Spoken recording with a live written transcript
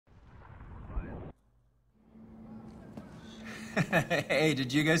Hey,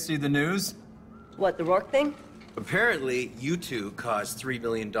 did you guys see the news? What, the Rourke thing? Apparently, you two caused $3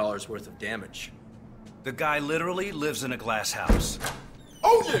 million worth of damage. The guy literally lives in a glass house.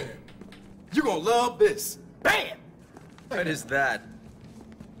 Oh yeah! You're gonna love this. Bam! What is that?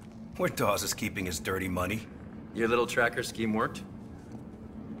 Where Dawes is keeping his dirty money. Your little tracker scheme worked?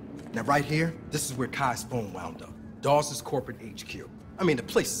 Now right here, this is where Kai's phone wound up. Dawes' corporate HQ. I mean, the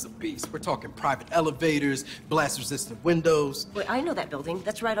place is a beast. We're talking private elevators, blast-resistant windows. Wait, I know that building.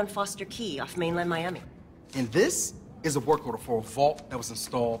 That's right on Foster Key off mainland Miami. And this is a work order for a vault that was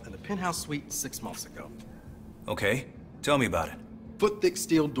installed in the penthouse suite 6 months ago. Okay, tell me about it. Foot-thick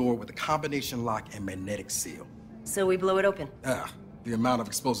steel door with a combination lock and magnetic seal. So we blow it open. The amount of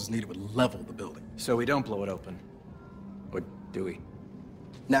explosives needed would level the building. So we don't blow it open. Or do we?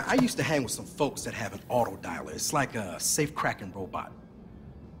 Now, I used to hang with some folks that have an auto dialer. It's like a safe-cracking robot.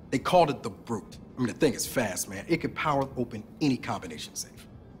 They called it the Brute. I mean, the thing is fast, man. It could power open any combination safe.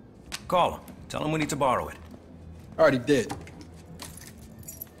 Call him. Tell him we need to borrow it. Already did.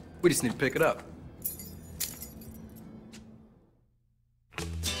 We just need to pick it up.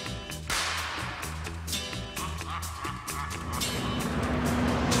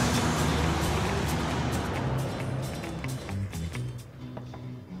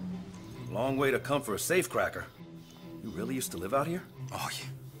 Long way to come for a safecracker. You really used to live out here? Oh, yeah.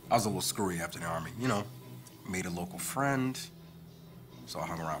 I was a little screwy after the army. You know, made a local friend. So I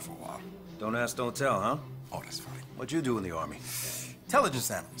hung around for a while. Don't ask, don't tell, huh? Oh, that's funny. What'd you do in the army?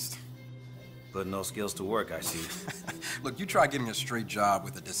 Intelligence analyst. Put no skills to work, I see. Look, you try getting a straight job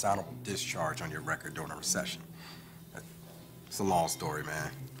with a dishonorable discharge on your record during a recession. It's a long story,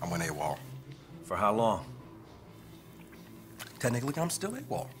 man. I went AWOL. For how long? Technically, I'm still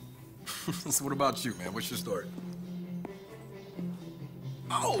AWOL. So what about you, man? What's your story?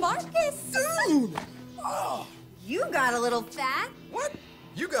 Oh, Marcus! Dude! Oh, You got a little fat. what?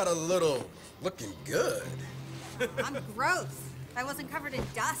 You got a little looking good. I'm gross. If I wasn't covered in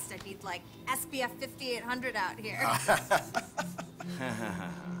dust, I'd be like SPF 5800 out here.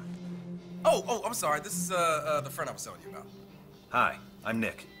 Oh, I'm sorry. This is the friend I was telling you about. Hi, I'm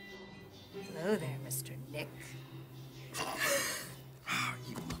Nick. Hello there, Mr. Nick. Wow,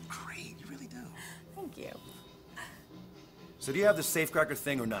 you look great. You really do. Thank you. So do you have the safecracker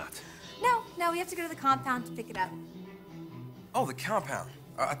thing or not? No, we have to go to the compound to pick it up. Oh, the compound.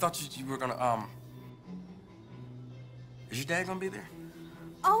 I thought you were gonna, Is your dad gonna be there?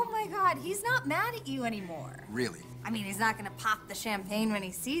 Oh my God, he's not mad at you anymore. Really? I mean, he's not gonna pop the champagne when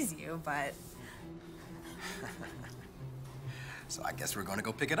he sees you, but... So I guess we're gonna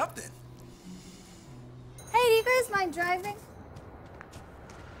go pick it up then. Hey, do you guys mind driving?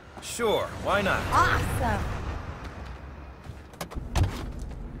 Sure, why not? Awesome.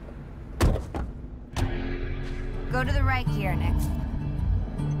 Go to the right here, Nick.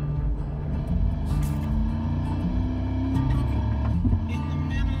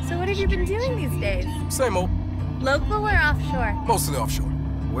 So what have you been doing these days? Same old. Local or offshore? Mostly offshore.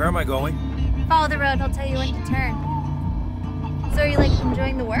 Where am I going? Follow the road, he'll tell you when to turn. So are you, like,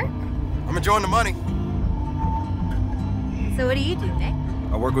 enjoying the work? I'm enjoying the money. So what do you do, Nick?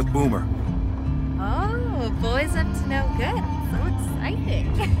 I work with Boomer. Oh, boy's up to no good. So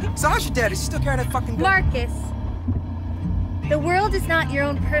exciting. So how's your dad? Is he still carrying that fucking gun? Marcus, the world is not your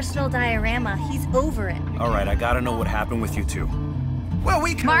own personal diorama. He's over it. All right, I gotta know what happened with you two. Well,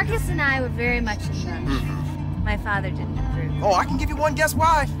 we Marcus and I were very much in love. My father didn't approve. Oh, I can give you one guess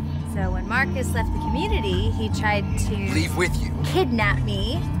why. So when Marcus left the community, he tried to... Leave with you. Kidnap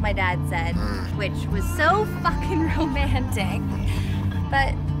me, my dad said, which was so fucking romantic.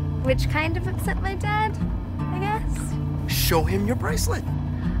 But which kind of upset my dad, I guess. Show him your bracelet.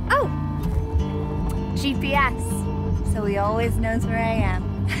 Oh, GPS. So he always knows where I am.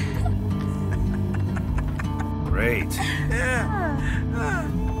 Great. Yeah.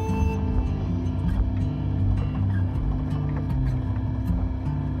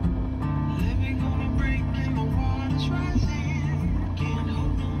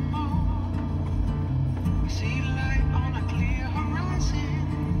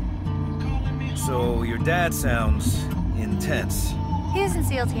 So your dad sounds intense. He was in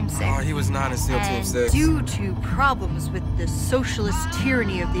SEAL Team 6. Oh, he was not in SEAL Team And 6. due to problems with the socialist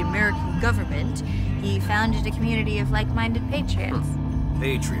tyranny of the American government, he founded a community of like-minded patriots.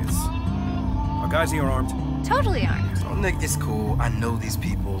 Patriots. Are guys here armed? Totally armed. Oh, Nick, it's cool. I know these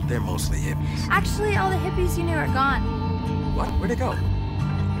people. They're mostly hippies. Actually, all the hippies you knew are gone. What? Where'd they go?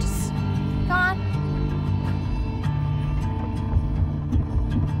 Just gone.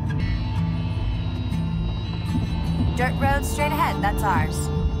 Dirt road straight ahead, that's ours.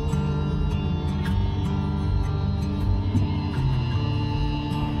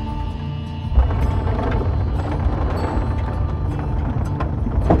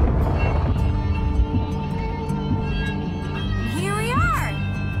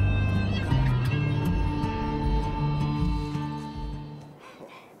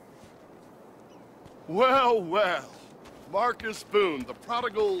 Well, well. Marcus Boone, the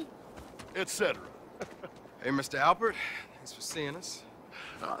prodigal, etc. Hey, Mr. Albert. Thanks for seeing us.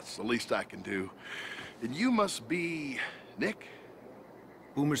 It's the least I can do. And you must be Nick?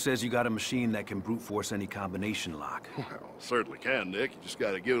 Boomer says you got a machine that can brute force any combination lock. Well, certainly can, Nick. You just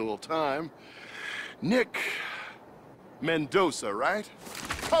gotta give it a little time. Nick Mendoza, right?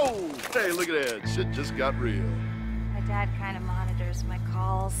 Oh, hey, look at that. Shit just got real. My dad kind of monitors my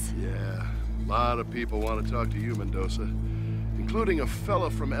calls. Yeah, a lot of people want to talk to you, Mendoza. Including a fella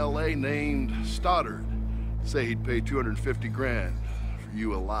from L.A. named Stoddard. Say he'd pay 250 grand for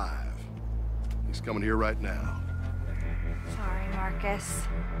you alive. He's coming here right now. Sorry, Marcus.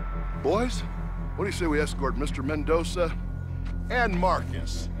 Boys, what do you say we escort Mr. Mendoza and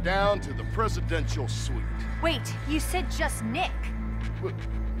Marcus down to the presidential suite? Wait, you said just Nick. But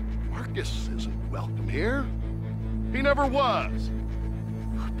Marcus isn't welcome here. He never was.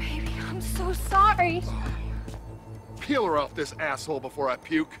 Oh, baby, I'm so sorry. Peel her off this asshole before I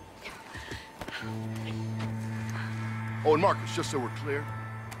puke. Oh, and Marcus, just so we're clear,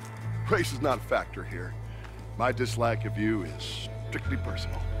 race is not a factor here. My dislike of you is strictly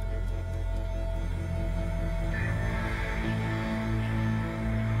personal.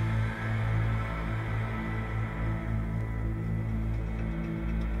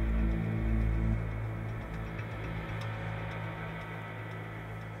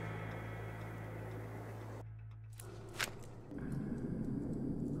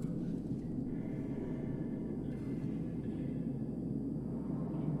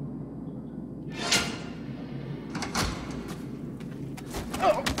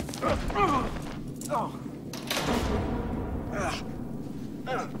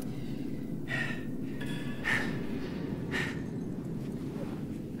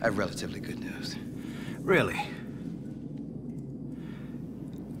 I have relatively good news. Really?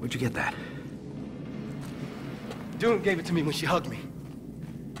 Where'd you get that? Dune gave it to me when she hugged me.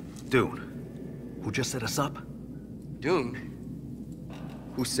 Dune, who just set us up? Dune?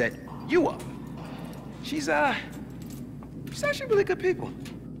 Who set you up? She's actually really good people.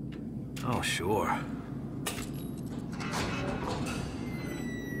 Oh, sure.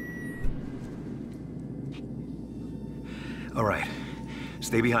 All right.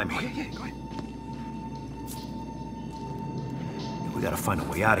 Stay behind me. Yeah, go ahead. We gotta find a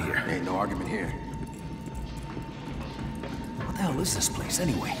way out of here. Ain't no argument here. What the hell is this place,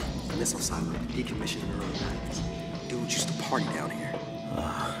 anyway? A missile silo, decommissioned in the early 90s. Dudes used to party down here.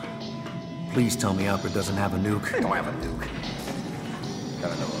 Please tell me Albert doesn't have a nuke. They don't have a nuke.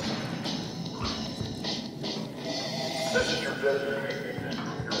 Gotta know of. This is your destiny.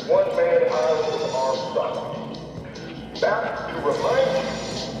 Your one-man island of our property. Back to remind you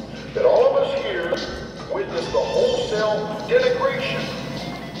that all of us here witnessed the wholesale denigration,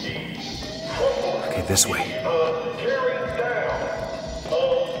 the Okay, this way. tearing down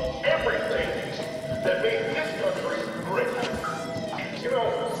of everything that made this country great. You know,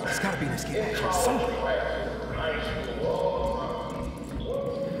 It's gotta be an escape hatch somewhere. high school.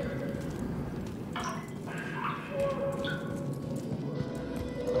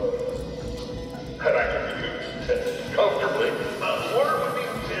 And I can use comfortably. Water would be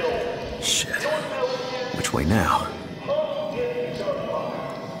filled. Shit. Which way now?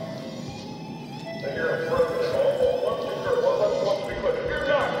 And you're a president. Let's be clear. You're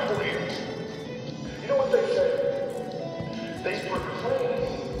not clear. You know what they say? They proclaim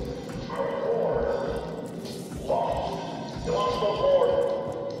our war lost. You lost those wars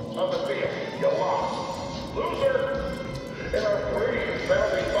on the field. You lost. Loser. And our brave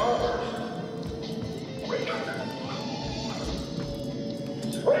founding fathers.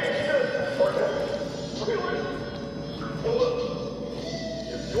 Racist for them. Really? Well, look.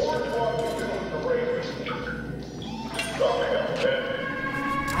 If George Washington was the racist, come hell, man.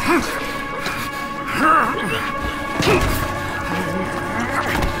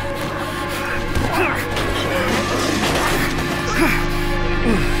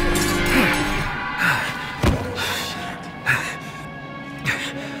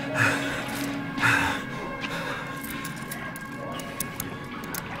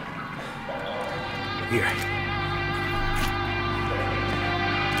 Here.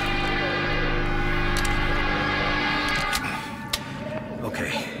 Okay.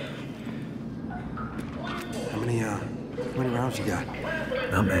 How many rounds you got?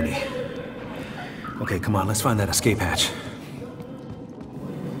 Not many. Okay, come on, let's find that escape hatch.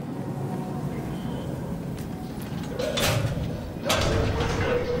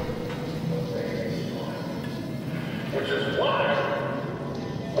 Which is why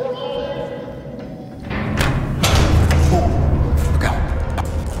we're all Look out.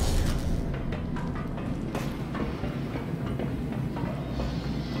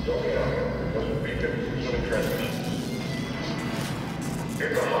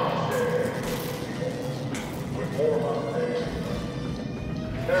 It's a hot day. With more hot days.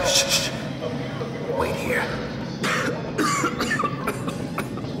 Now, Shh. Wait here.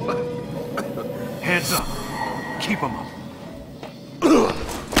 Hands up. Keep them up.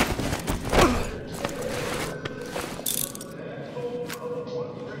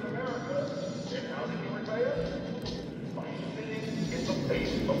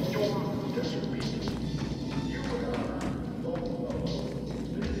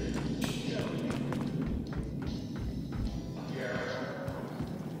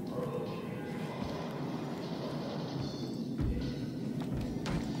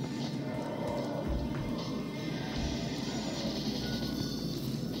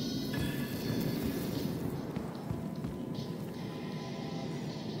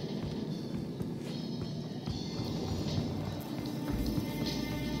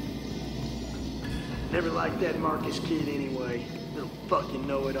 Never liked that Marcus kid anyway. Little fucking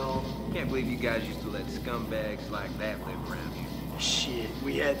know-it-all. Can't believe you guys used to let scumbags like that live around here. Shit,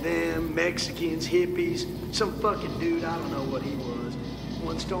 we had them, Mexicans, hippies, some fucking dude, I don't know what he was.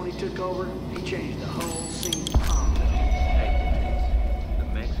 Once Tony took over, he changed the whole scene. Hey, the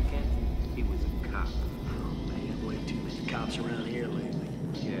Mexican, he was a cop. Oh man, way too many cops around here lately.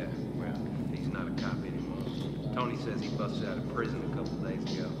 Yeah, well, he's not a cop anymore. Tony says he busted out of prison a couple days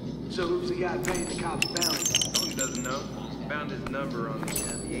ago. So who's the guy paying the cops bounty? Tony doesn't know. Found his number on the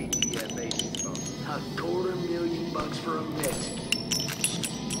ATF agent's phone. $250,000 for a Mexican.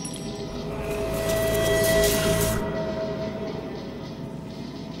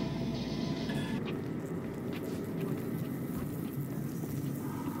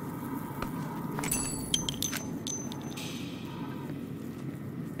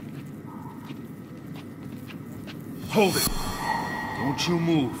 Hold it. Don't you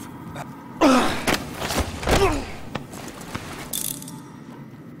move.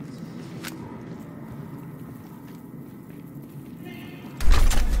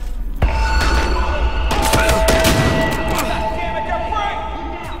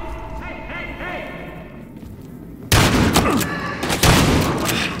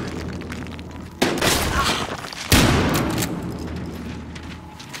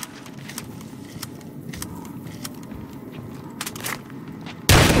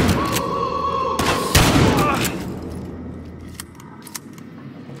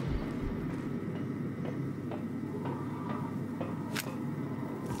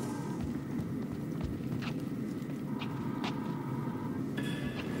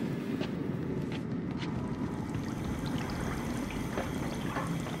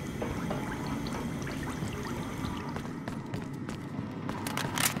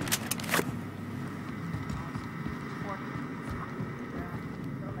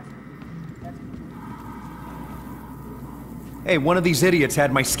 Hey, one of these idiots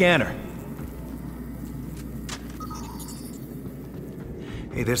had my scanner.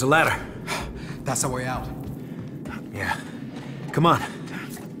 Hey, there's a ladder. That's our way out. Yeah. Come on.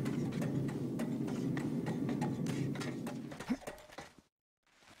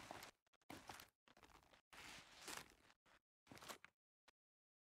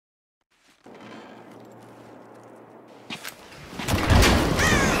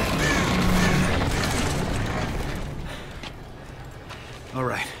 All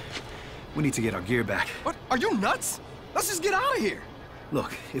right. We need to get our gear back. What? Are you nuts? Let's just get out of here.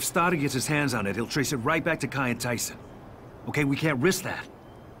 Look, if Stoddard gets his hands on it, he'll trace it right back to Kai and Tyson. Okay, we can't risk that.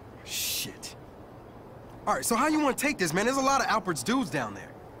 Shit. All right, so how you want to take this, man? There's a lot of Alpert's dudes down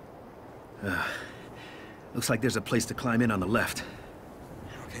there. Looks like there's a place to climb in on the left.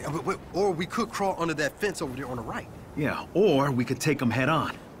 Okay, or we could crawl under that fence over there on the right. Yeah, or we could take them head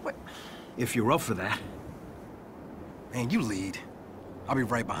on. What? If you're up for that. Man, you lead. I'll be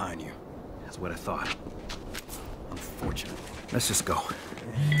right behind you. That's what I thought. Unfortunately. Let's just go.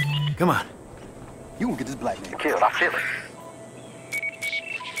 Come on. You won't get this black man Killed, I feel it.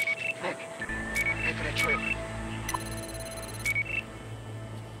 Nick, pay for that trailer.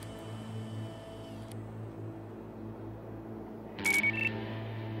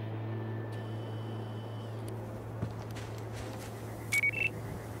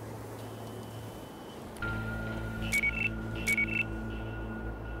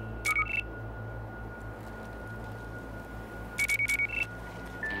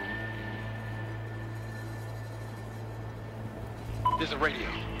 This is radio.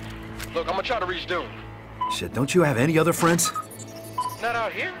 Look, I'm gonna try to reach Dune. Shit, don't you have any other friends? Not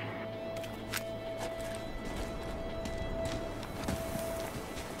out here?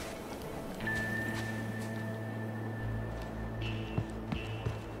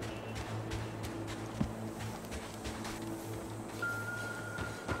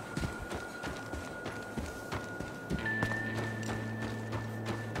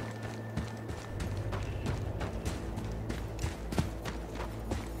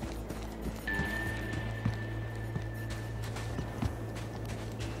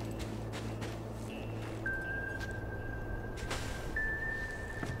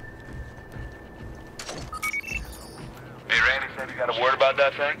 Got a word about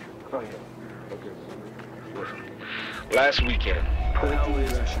that thing? Oh, yeah. Okay. Listen. Last weekend, 20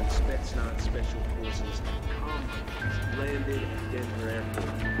 Russian Spetsnaz Special Forces comrades landed at Denver Airport.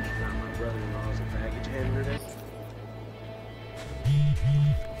 Now my brother-in-law's a baggage handler there.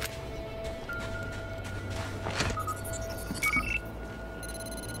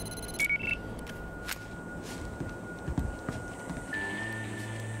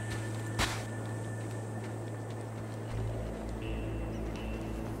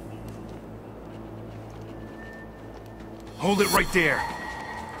 Hold it right there.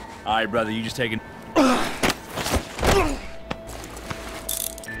 All right, brother, you just take it.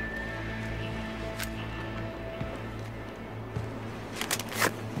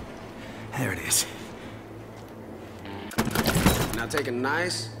 There it is. Now take a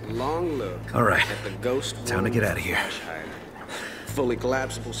nice, long look All right. at the Ghost Time to get out of here. Flash hider. Fully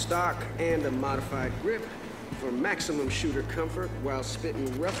collapsible stock and a modified grip for maximum shooter comfort while spitting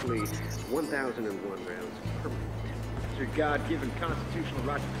roughly 1,001 rounds per minute. It's your God-given constitutional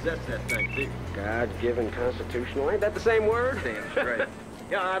right to possess that thing, too. God-given constitutional? Ain't that the same word? Damn straight.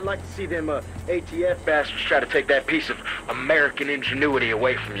 Yeah, I'd like to see them ATF bastards try to take that piece of American ingenuity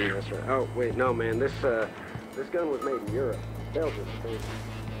away from you. That's right. Oh, wait, no, man. This gun was made in Europe. Belgium, man. You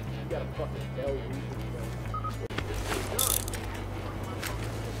got a fucking Belgian.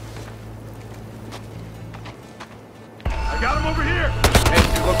 I got him over here! Hey,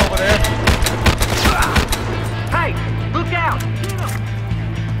 you look over there? Hey, look out!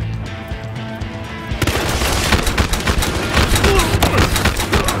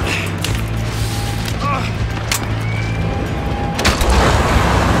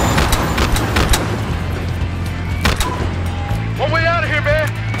 One way out of here, man!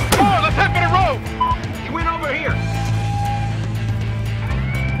 Come on, let's head for the road! He went over here.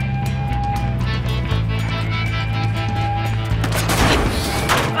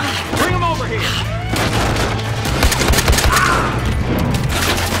 Bring him over here.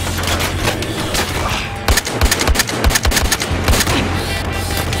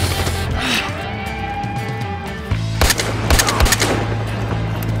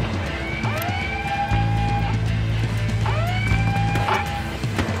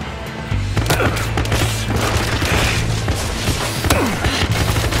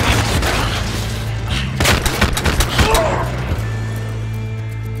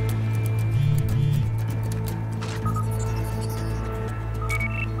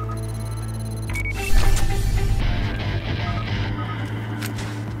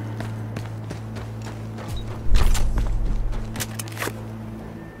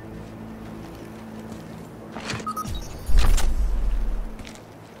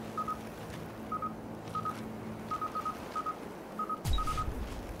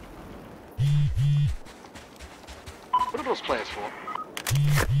 What are those plans for?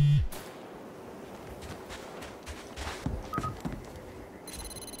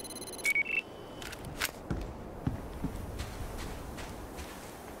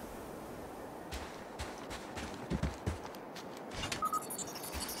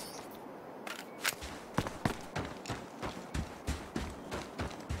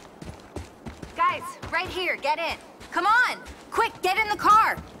 Guys, right here, get in. Come on! Quick, get in the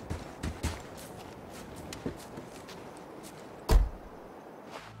car!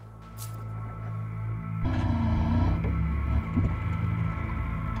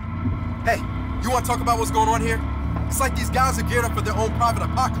 Hey, you want to talk about what's going on here? It's like these guys are geared up for their own private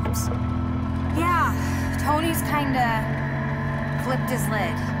apocalypse. Yeah, Tony's kinda flipped his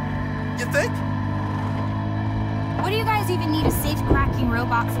lid. You think? What do you guys even need a safe-cracking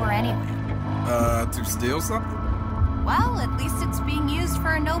robot for anyway? To steal something? Well, at least it's being used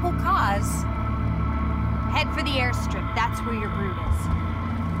for a noble cause. Head for the airstrip, that's where your brood is.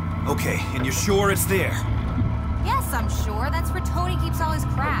 Okay, and you're sure it's there? Yes, I'm sure. That's where Tony keeps all his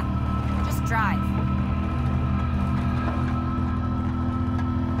crap. Just drive.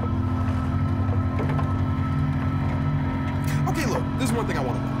 Okay, look, there's one thing I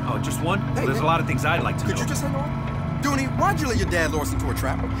want to know. Oh, just one? Hey, Well, there's man. a lot of things I'd like to know. Could you just hang on? Dooney, why'd you let your dad lure us into a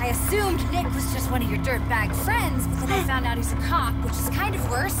trap? I assumed Nick was just one of your dirtbag friends, but then I found out he's a cop, which is kind of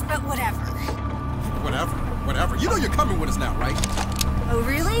worse, but whatever. Whatever. You know you're coming with us now, right? Oh,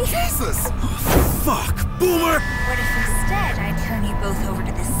 really? Jesus! Fuck! Boomer! What if instead I turn you both over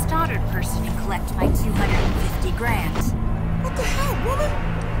to this Stoddard person and collect my 250 grand? What the hell, woman?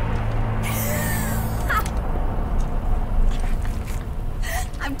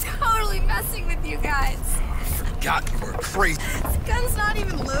 I'm totally messing with you guys. God, you were crazy. This gun's not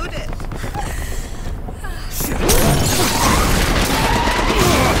even loaded.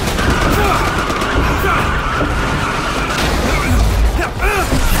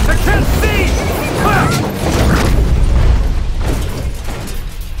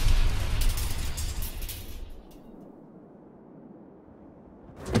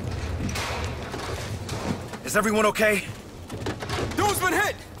 Is everyone okay? Dude's been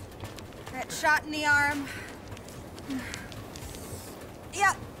hit! Got shot in the arm.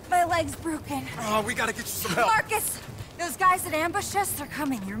 Yeah, my leg's broken. Oh, we gotta get you some help. Marcus! Those guys that ambushed us, they're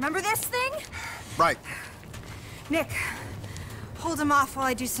coming. You remember this thing? Right. Nick, hold them off while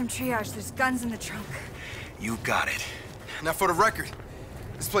I do some triage. There's guns in the trunk. You got it. Now for the record,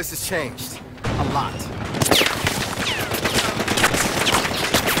 this place has changed. A lot.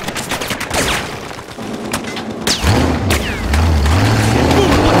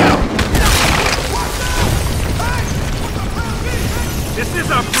 This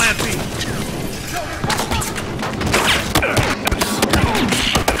is our plan B!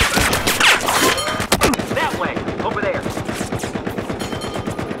 That way, over there.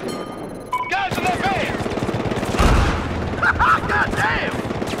 Guys in that van! God damn!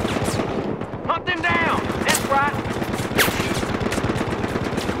 Hunt them down! That's right.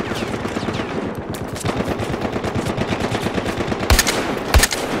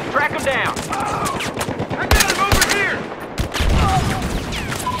 Track them down. I got him over here!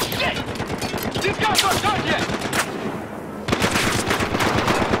 Shit! These guys aren't done yet!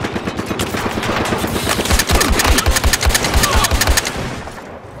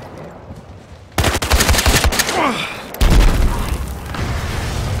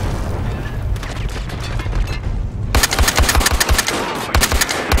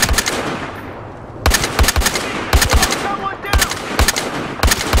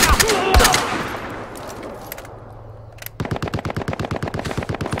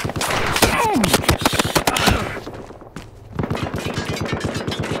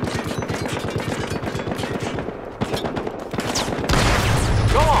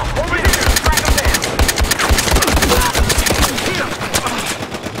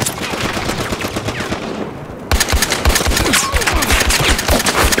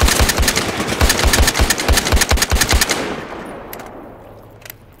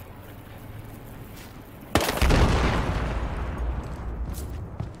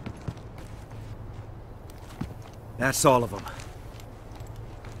 That's all of them.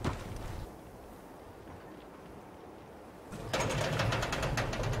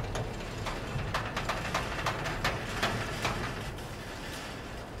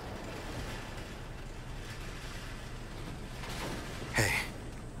 Hey,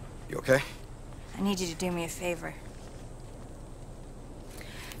 you okay? I need you to do me a favor.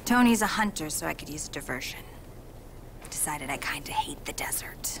 Tony's a hunter, so I could use a diversion. Decided I kinda hate the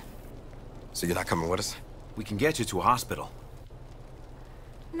desert. So you're not coming with us? We can get you to a hospital.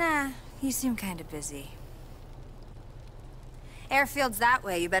 Nah, you seem kinda busy. Airfield's that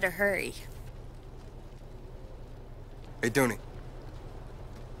way, you better hurry. Hey, Dooney.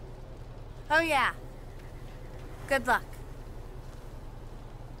 Oh yeah. Good luck.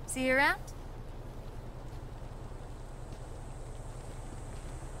 See you around?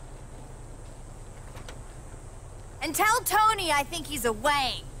 And tell Tony I think he's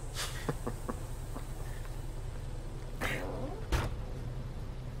away.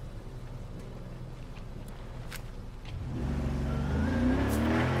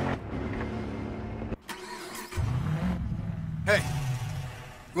 Hey,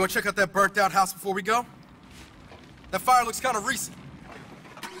 you wanna check out that burnt out house before we go? That fire looks kinda recent.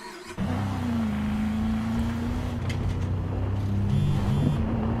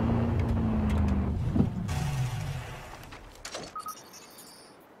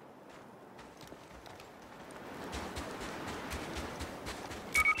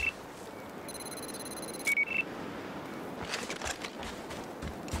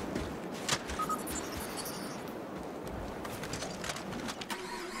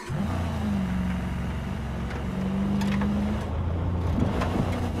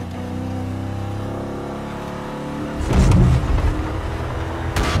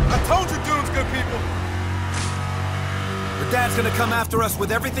 Dad's gonna come after us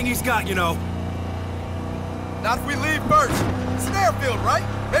with everything he's got, you know. Not if we leave first. It's an airfield, right?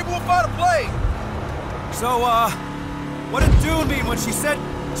 Maybe we'll find a plane. So, what did Dune mean when she said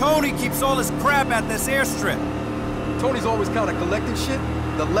Tony keeps all his crap at this airstrip? Tony's always kind of collecting shit.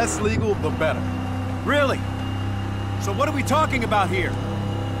 The less legal, the better. Really? So what are we talking about here?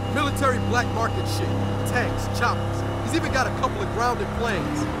 Military black market shit. Tanks, choppers. He's even got a couple of grounded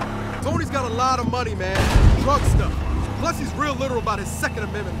planes. Tony's got a lot of money, man. Drug stuff. Plus, he's real literal about his Second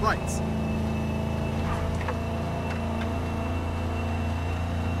Amendment rights.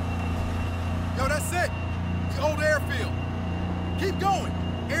 Yo, that's it. The old airfield. Keep going.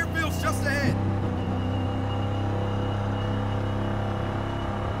 Airfield's just ahead.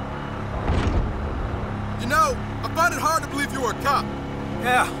 You know, I find it hard to believe you were a cop.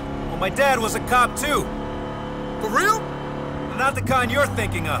 Yeah, well, my dad was a cop too. For real? Not the kind you're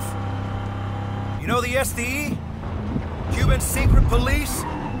thinking of. You know the SDE? Cuban secret police?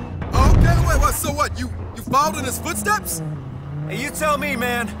 Okay, wait, so what? You followed in his footsteps? Hey, you tell me,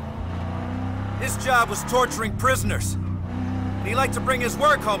 man. His job was torturing prisoners. And he liked to bring his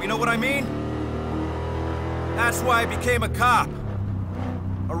work home, you know what I mean? That's why I became a cop.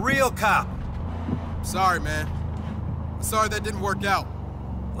 A real cop. Sorry, man. I'm sorry that didn't work out.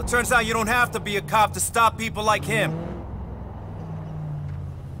 Well, it turns out you don't have to be a cop to stop people like him.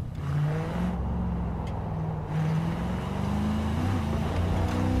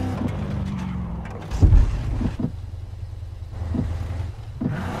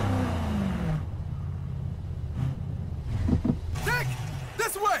 Dick!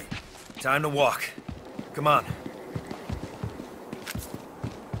 This way! Time to walk. Come on.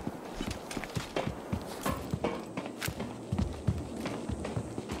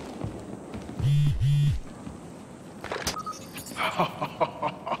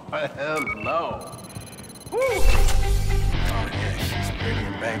 Hello. Woo. Oh, yeah, she's pretty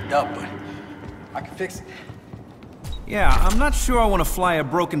and banged up, but I can fix it. Yeah, I'm not sure I want to fly a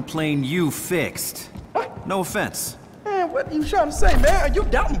broken plane you fixed. What? No offense. Man, what are you trying to say, man? Are you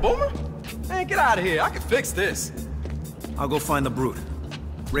doubting Boomer? Man, get out of here. I can fix this. I'll go find the brute.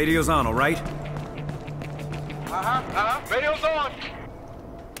 Radio's on, all right? Radio's on.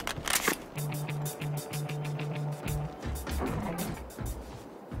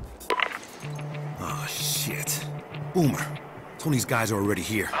 Oh, shit. Boomer. Tony's guys are already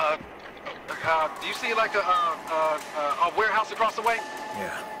here. Do you see like a warehouse across the way?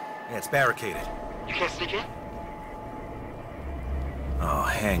 Yeah, it's barricaded. You can't sneak in? Oh,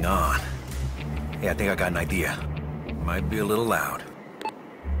 hang on. Yeah, I think I got an idea. Might be a little loud.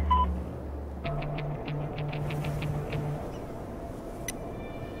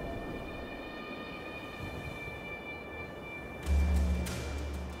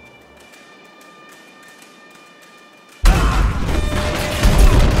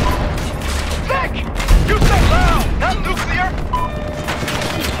 Nick! You said loud, not nuclear!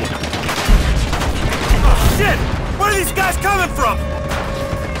 Oh, shit! Where are these guys coming from?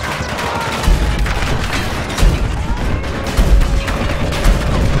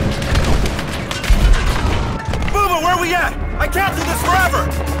 Boomer, where we at? I can't do this forever!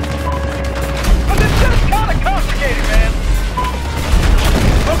 But this shit's kinda complicated, man.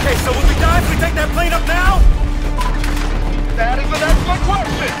 Okay, so will we die if we take that plane up now? That is an excellent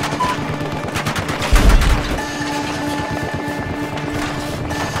question.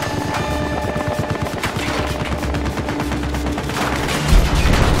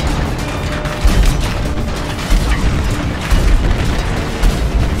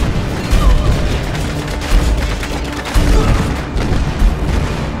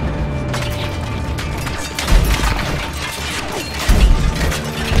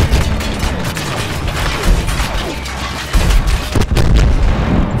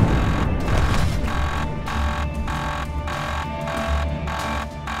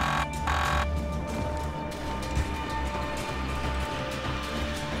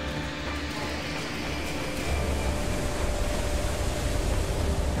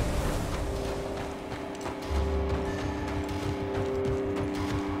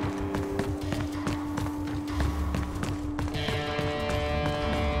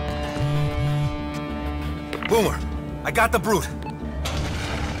 Boomer, I got the brute.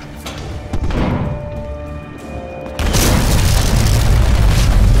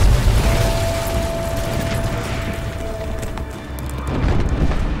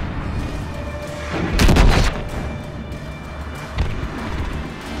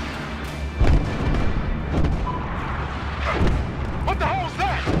 What the hell was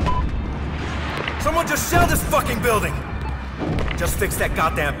that? Someone just shelled this fucking building! Just fix that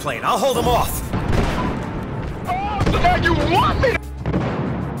goddamn plane. I'll hold them off. So now you want me to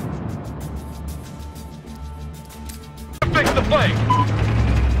fix the plane?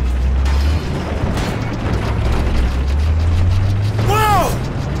 Whoa!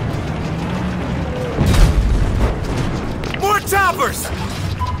 More choppers!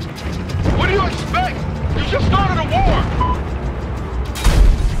 What do you expect? You just started a war!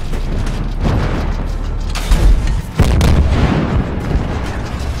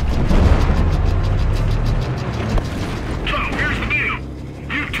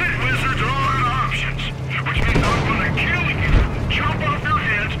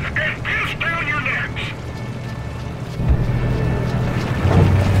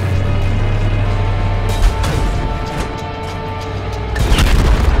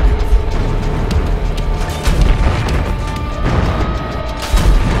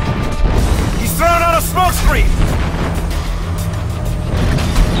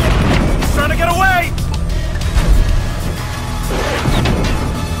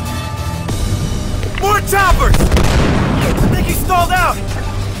 Choppers! I think he stalled out!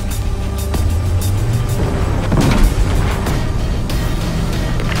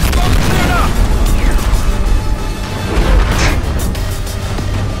 Cleared up!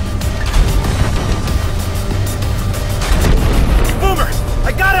 Boomer!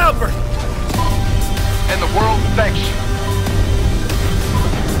 I got Albert! And the world thanks you.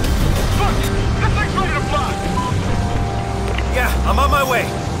 Look! This thing's ready to fly! Yeah, I'm on my way.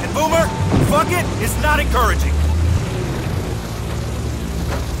 And Boomer, fuck it is not encouraging.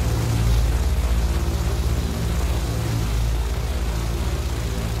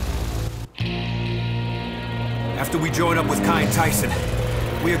 After we join up with Kai and Tyson,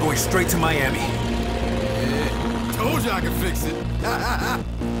 we are going straight to Miami. Yeah, told you I could fix it.